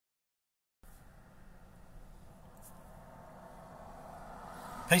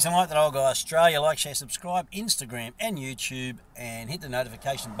Peace and light, that old guy Australia. Like, share, subscribe, Instagram and YouTube, and hit the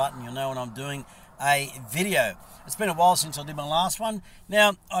notification button. You'll know when I'm doing a video. It's been a while since I did my last one.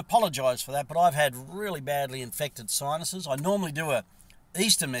 Now, I apologise for that, but I've had really badly infected sinuses. I normally do a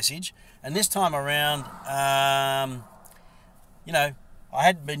Easter message, and this time around, you know, I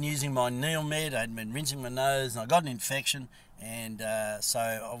hadn't been using my Neomed, I hadn't been rinsing my nose, and I got an infection, and so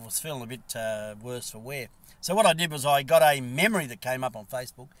I was feeling a bit worse for wear. So what I did was I got a memory that came up on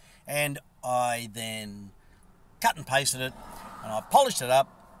Facebook, and I then cut and pasted it, and I polished it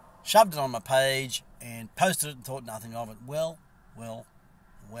up, shoved it on my page, and posted it and thought nothing of it. Well.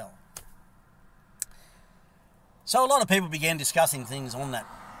 So a lot of people began discussing things on that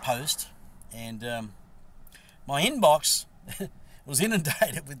post, and my inbox was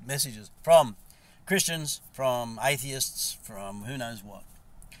inundated with messages from Christians, from atheists, from who knows what.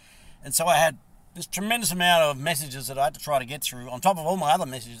 And so I had this tremendous amount of messages that I had to try to get through, on top of all my other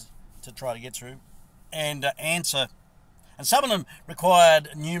messages to try to get through and answer. And some of them required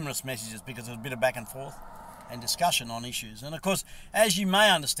numerous messages because there was a bit of back and forth and discussion on issues. And of course, as you may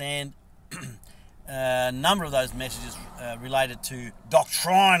understand, a number of those messages related to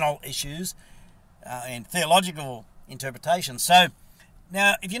doctrinal issues and theological interpretations. So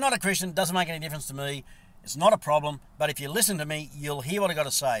now, if you're not a Christian, it doesn't make any difference to me. It's not a problem, but if you listen to me, you'll hear what I've got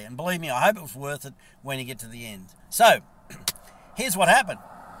to say. And believe me, I hope it was worth it when you get to the end. So, here's what happened.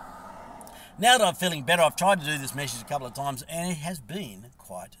 Now that I'm feeling better, I've tried to do this message a couple of times, and it has been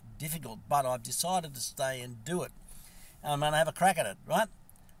quite difficult, but I've decided to stay and do it. And I'm going to have a crack at it, right?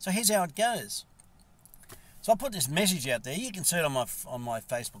 So here's how it goes. So I put this message out there. You can see it on my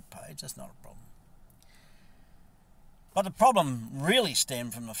Facebook page. That's not a problem. But the problem really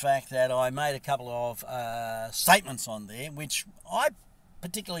stemmed from the fact that I made a couple of statements on there, which I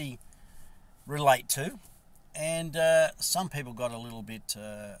particularly relate to, and some people got a little bit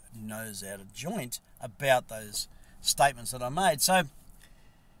nose out of joint about those statements that I made. So,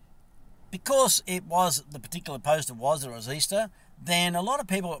 because it was the particular post it was Easter, then a lot of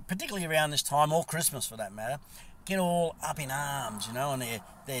people, particularly around this time, or Christmas for that matter, get all up in arms, you know, and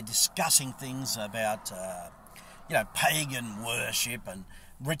they're discussing things about you know, pagan worship and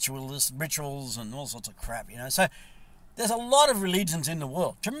rituals and all sorts of crap, you know. So there's a lot of religions in the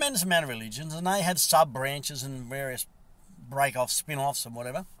world, tremendous amount of religions, and they have sub-branches and various break-offs, spin-offs and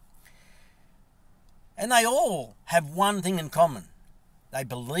whatever. And they all have one thing in common. They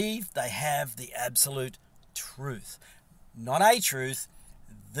believe they have the absolute truth. Not a truth,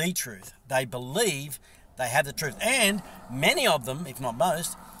 the truth. They believe they have the truth. And many of them, if not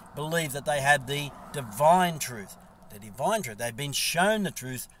most, believe that they have the divine truth. The divine truth. They've been shown the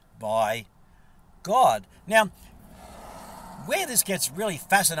truth by God. Now, where this gets really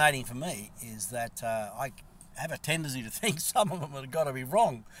fascinating for me is that I have a tendency to think some of them have got to be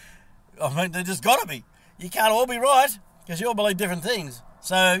wrong. I mean, they're just got to be. You can't all be right because you all believe different things.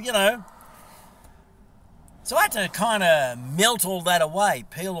 So, you know. So I had to kind of melt all that away,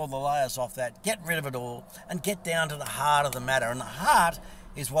 peel all the layers off that, get rid of it all, and get down to the heart of the matter. And the heart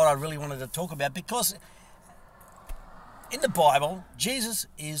is what I really wanted to talk about, because in the Bible, Jesus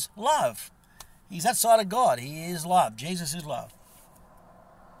is love. He's that side of God. He is love. Jesus is love.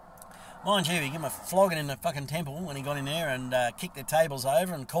 Mind you, he gave him a flogging in the fucking temple when he got in there and kicked their tables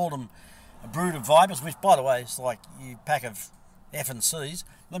over and called them a brood of vipers, which, by the way, is like you pack of F and C's.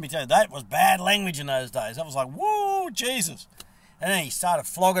 Let me tell you, that was bad language in those days. That was like, whoa, Jesus. And then he started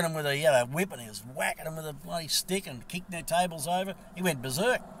flogging them with he had a whip, and he was whacking them with a bloody stick and kicking their tables over. He went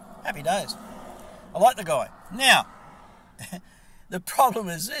berserk. Happy days. I like the guy. Now, the problem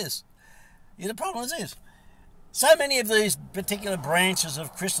is this. So many of these particular branches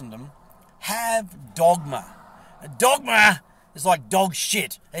of Christendom have dogma. A dogma is like dog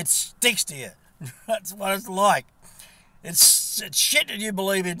shit. It sticks to you. That's what it's like. It's shit that you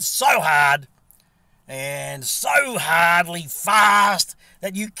believe in so hard and so hardly fast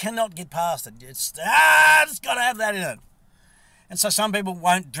that you cannot get past it. It's got to have that in it. And so some people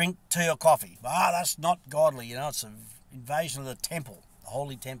won't drink tea or coffee. That's not godly, you know. It's an invasion of the temple, the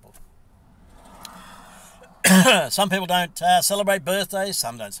holy temple. Some people don't celebrate birthdays.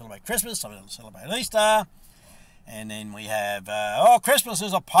 Some don't celebrate Christmas. Some don't celebrate Easter. And then we have, Christmas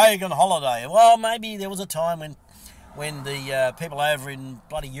is a pagan holiday. Well, maybe there was a time when the people over in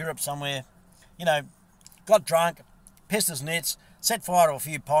bloody Europe somewhere, you know, got drunk, pissed his nits, set fire to a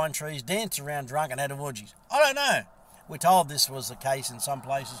few pine trees, danced around drunk and had orgies. I don't know. We're told this was the case in some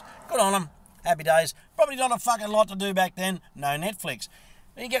places. Good on them. Happy days. Probably not a fucking lot to do back then. No Netflix.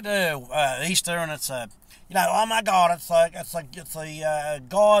 When you get to Easter and it's you know, oh my God, it's the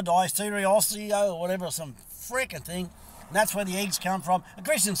God Aussie or whatever, some frickin' thing. And that's where the eggs come from. And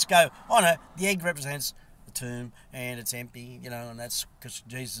Christians go, oh no, the egg represents the tomb and it's empty, you know, and that's because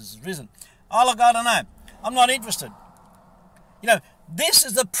Jesus is risen. Oh, look, I don't know. I'm not interested. You know, this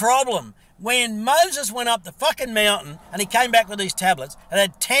is the problem. When Moses went up the fucking mountain and he came back with these tablets and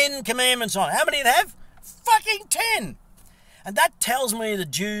had 10 commandments on it. How many did it have? Fucking 10. And that tells me the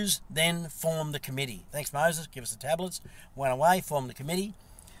Jews then formed the committee. Thanks, Moses. Give us the tablets. Went away, formed the committee.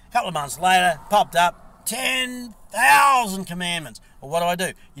 A couple of months later, popped up 10,000 commandments. Well, what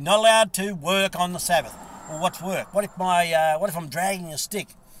do? You're not allowed to work on the Sabbath. Well, what's work? What if I'm dragging a stick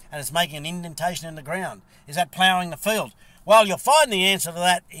and it's making an indentation in the ground? Is that ploughing the field? Well, you'll find the answer to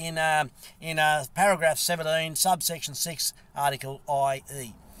that in paragraph 17, subsection 6, article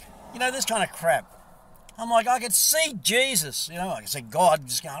IE. You know, this kind of crap. I'm like, I could see Jesus, you know, I could see God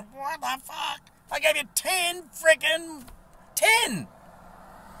just going, what the fuck? I gave you 10 freaking 10.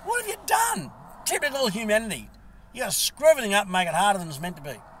 What have you done? Typical humanity. You got to screw everything up and make it harder than it's meant to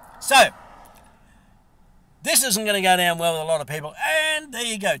be. So, this isn't going to go down well with a lot of people. And there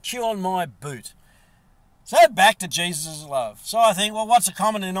you go, chew on my boot. So back to Jesus' love. So I think, well, what's the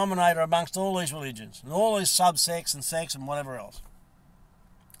common denominator amongst all these religions and all these subsects and sects and whatever else?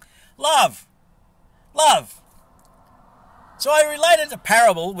 Love. Love. So I related a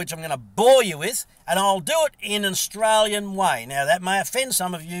parable, which I'm going to bore you with, and I'll do it in an Australian way. Now, that may offend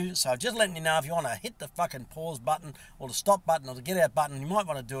some of you, so just letting you know, if you want to hit the fucking pause button or the stop button or the get out button, you might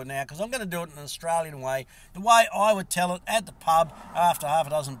want to do it now, because I'm going to do it in an Australian way, the way I would tell it at the pub after half a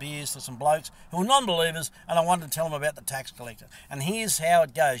dozen beers to some blokes who are non-believers, and I wanted to tell them about the tax collector. And here's how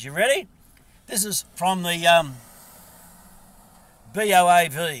it goes. You ready? This is from the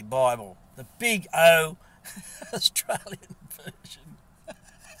BOAV Bible, the Big O Australian version.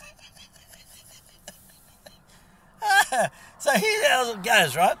 So here's how it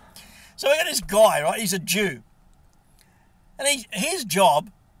goes, right? So we got this guy, right? He's a Jew. And his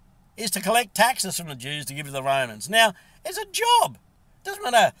job is to collect taxes from the Jews to give to the Romans. Now, it's a job. Doesn't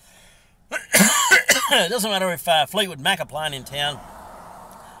matter. It doesn't matter if Fleetwood Mac are playing in town.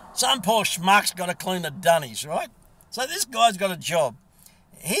 Some poor schmuck's got to clean the dunnies, right? So this guy's got a job.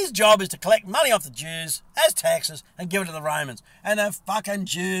 His job is to collect money off the Jews as taxes and give it to the Romans. And the fucking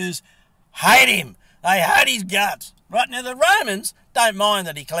Jews hate him. They hate his guts. Right now, the Romans don't mind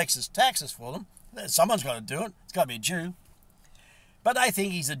that he collects his taxes for them. Someone's got to do it. It's got to be a Jew. But they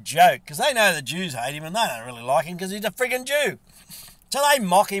think he's a joke because they know the Jews hate him and they don't really like him because he's a friggin' Jew. So they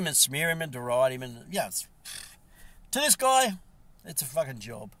mock him and smear him and deride him. And yeah, to this guy, it's a fucking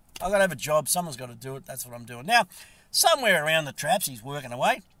job. I've got to have a job. Someone's got to do it. That's what I'm doing. Now, somewhere around the traps, he's working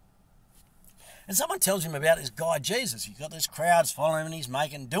away. And someone tells him about this guy, Jesus. He's got these crowds following him and he's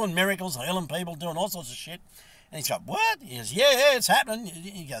doing miracles, healing people, doing all sorts of shit. And he's got, what? He goes, yeah, it's happening.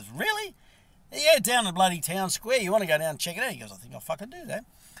 He goes, really? Yeah, down the bloody town square. You want to go down and check it out? He goes, I think I'll fucking do that.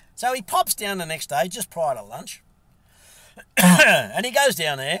 So he pops down the next day, just prior to lunch. And he goes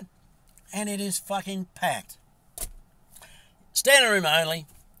down there, and it is fucking packed. Standing room only.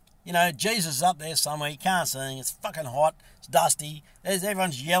 You know, Jesus is up there somewhere. You can't see him. It's fucking hot. It's dusty.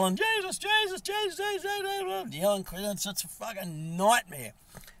 Everyone's yelling, Jesus, Jesus, Jesus, Jesus, Jesus, yelling. It's a fucking nightmare.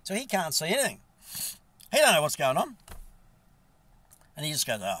 So he can't see anything. He don't know what's going on. And he just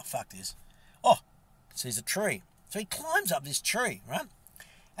goes, oh, fuck this. Oh, sees a tree. So he climbs up this tree, right?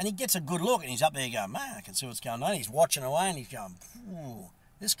 And he gets a good look, and he's up there going, man, I can see what's going on. He's watching away, and he's going, ooh,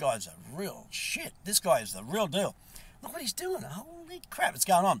 this guy's a real shit. This guy is the real deal. Look what he's doing. Holy crap, what's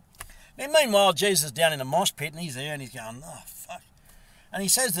going on? And meanwhile, Jesus is down in the mosh pit, and he's there, and he's going, oh, fuck. And he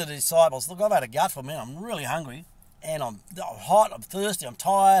says to the disciples, look, I've had a gut for me. I'm really hungry, and I'm hot, I'm thirsty, I'm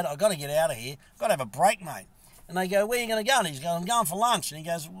tired. I've got to get out of here. I've got to have a break, mate. And they go, where are you going to go? And he's going, I'm going for lunch. And he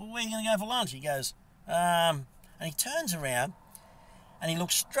goes, well, where are you going to go for lunch? He goes, and he turns around, and he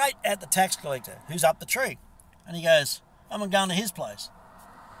looks straight at the tax collector, who's up the tree. And he goes, I'm going to his place.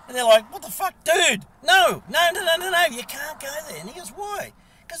 And they're like, what the fuck, dude? No, you can't go there. And he goes, why?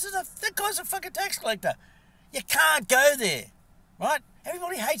 Because that guy's a fucking tax collector. You can't go there, right?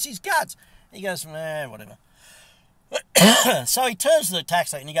 Everybody hates his guts. And he goes, whatever. So he turns to the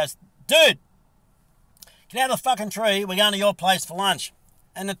tax collector and he goes, dude, get out of the fucking tree. We're going to your place for lunch.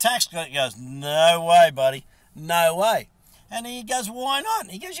 And the tax collector goes, no way, buddy. No way. And he goes, why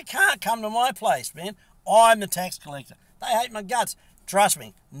not? He goes, you can't come to my place, man. I'm the tax collector. They hate my guts. Trust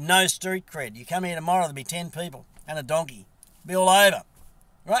me, no street cred. You come here tomorrow, there'll be 10 people and a donkey. Be all over.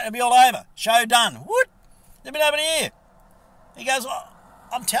 Right? It'll be all over. Show done. What? There'll be nobody here. He goes, well,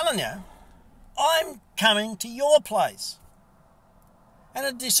 I'm telling you, I'm coming to your place. And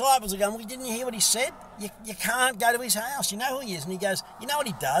the disciples are going, well, didn't you hear what he said? You can't go to his house. You know who he is. And he goes, you know what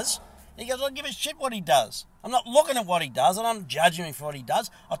he does? He goes, I don't give a shit what he does. I'm not looking at what he does, and I'm judging him for what he does.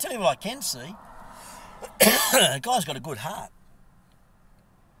 I'll tell you what I can see. The guy's got a good heart.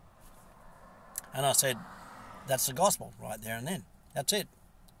 And I said, that's the gospel right there and then. That's it.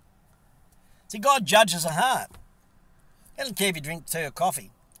 See, God judges a heart. He doesn't care if you drink tea or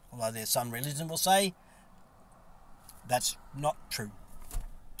coffee. Although there's some religion will say that's not true.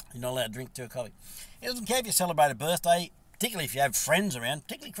 You're not allowed to drink tea or coffee. He doesn't care if you celebrate a birthday, particularly if you have friends around,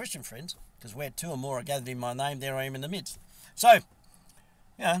 particularly Christian friends, because where two or more are gathered in my name, there I am in the midst. So,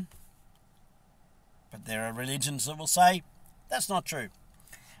 but there are religions that will say that's not true.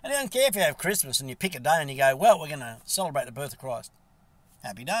 And he doesn't care if you have Christmas and you pick a day and you go, well, we're going to celebrate the birth of Christ.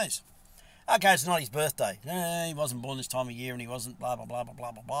 Happy days. Okay, it's not his birthday. He wasn't born this time of year and he wasn't blah, blah, blah, blah,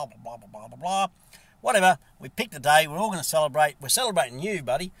 blah, blah, blah, blah, blah, blah, blah, blah. Whatever. We picked a day. We're all going to celebrate. We're celebrating you,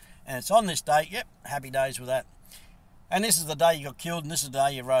 buddy. And it's on this day. Yep, happy days with that. And this is the day you got killed and this is the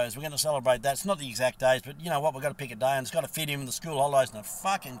day you rose. We're going to celebrate that. It's not the exact days, but you know what? We've got to pick a day and it's got to fit in with the school holidays and the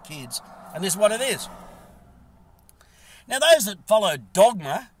fucking kids. And this is what it is. Now, those that follow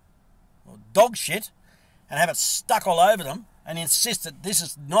dogma or dog shit and have it stuck all over them and insist that this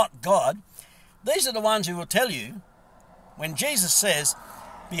is not God, these are the ones who will tell you when Jesus says,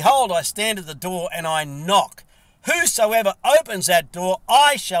 behold, I stand at the door and I knock. Whosoever opens that door,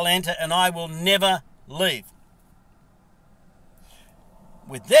 I shall enter and I will never leave.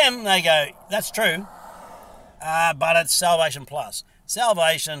 With them, they go, that's true, but it's salvation plus.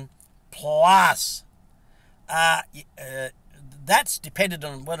 Salvation plus. That's dependent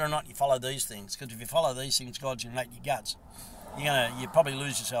on whether or not you follow these things. Because if you follow these things, God's going to make your guts. You probably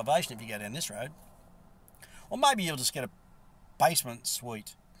lose your salvation if you go down this road. Or maybe you'll just get a basement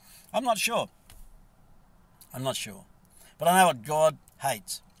suite. I'm not sure. But I know what God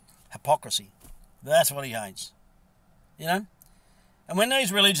hates. Hypocrisy. That's what he hates. And when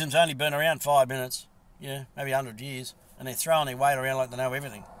these religions only been around 5 minutes, maybe 100 years, and they're throwing their weight around like they know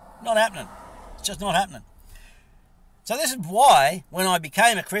everything. Not happening. It's just not happening. So this is why, when I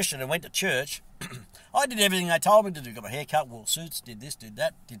became a Christian and went to church, I did everything they told me to do. Got my hair cut, wore suits, did this, did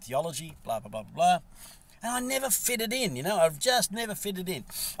that, did theology, blah, blah, blah, blah, blah. And I never fitted in, I've just never fitted in.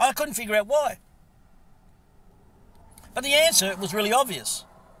 I couldn't figure out why. But the answer was really obvious.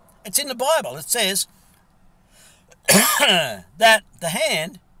 It's in the Bible. It says that the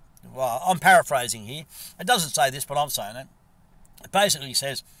hand, well, I'm paraphrasing here. It doesn't say this, but I'm saying it. It basically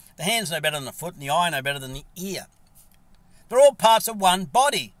says the hand's no better than the foot and the eye no better than the ear. They're all parts of one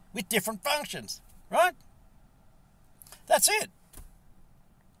body with different functions, right? That's it.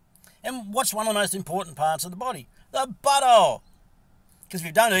 And what's one of the most important parts of the body? The butthole. Because if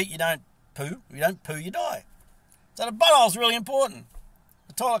you don't eat, you don't poo. If you don't poo, you die. So the butthole's really important.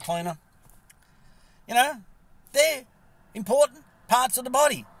 The toilet cleaner. They're important parts of the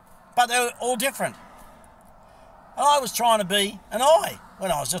body. But they're all different. And I was trying to be an eye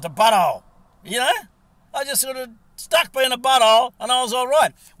when I was just a butthole. I just sort of stuck being a butthole and I was all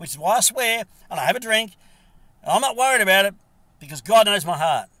right. Which is why I swear and I have a drink. And I'm not worried about it because God knows my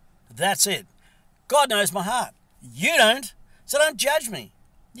heart. That's it. God knows my heart. You don't, so don't judge me.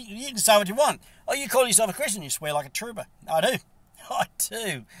 You can say what you want. Oh, you call yourself a Christian, you swear like a trooper. I do. I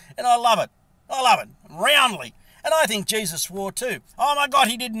do. And I love it. I love it. Roundly. And I think Jesus swore too. Oh my God,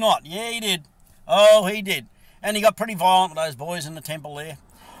 he did not. Yeah, he did. Oh, he did. And he got pretty violent with those boys in the temple there.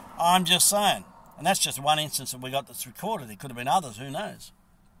 I'm just saying. And that's just one instance that we got that's recorded. There could have been others, who knows.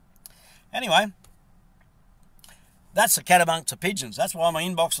 Anyway, that's the cat amongst the pigeons. That's why my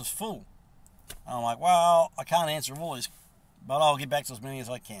inbox is full. I'm like, well, I can't answer all this, but I'll get back to as many as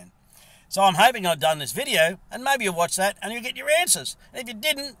I can. So I'm hoping I've done this video, and maybe you'll watch that, and you'll get your answers. And if you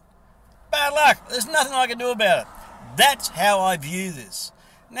didn't, bad luck. There's nothing I can do about it. That's how I view this.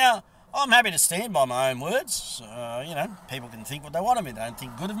 Now, I'm happy to stand by my own words. People can think what they want of me. They don't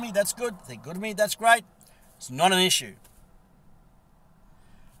think good of me, that's good. Think good of me, that's great. It's not an issue.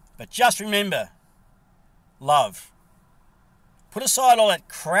 But just remember, love. Put aside all that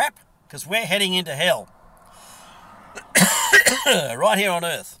crap, because we're heading into hell. Right here on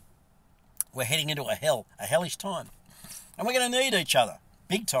earth. We're heading into a hellish time. And we're going to need each other,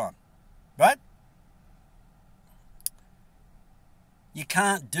 big time. Right? You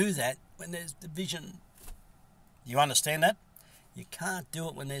can't do that when there's division. You understand that? You can't do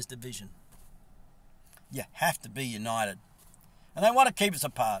it when there's division. You have to be united. And they want to keep us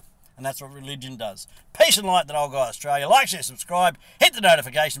apart. And that's what religion does. Peace and light, that old guy Australia. Like, share, subscribe, hit the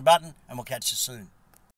notification button, and we'll catch you soon.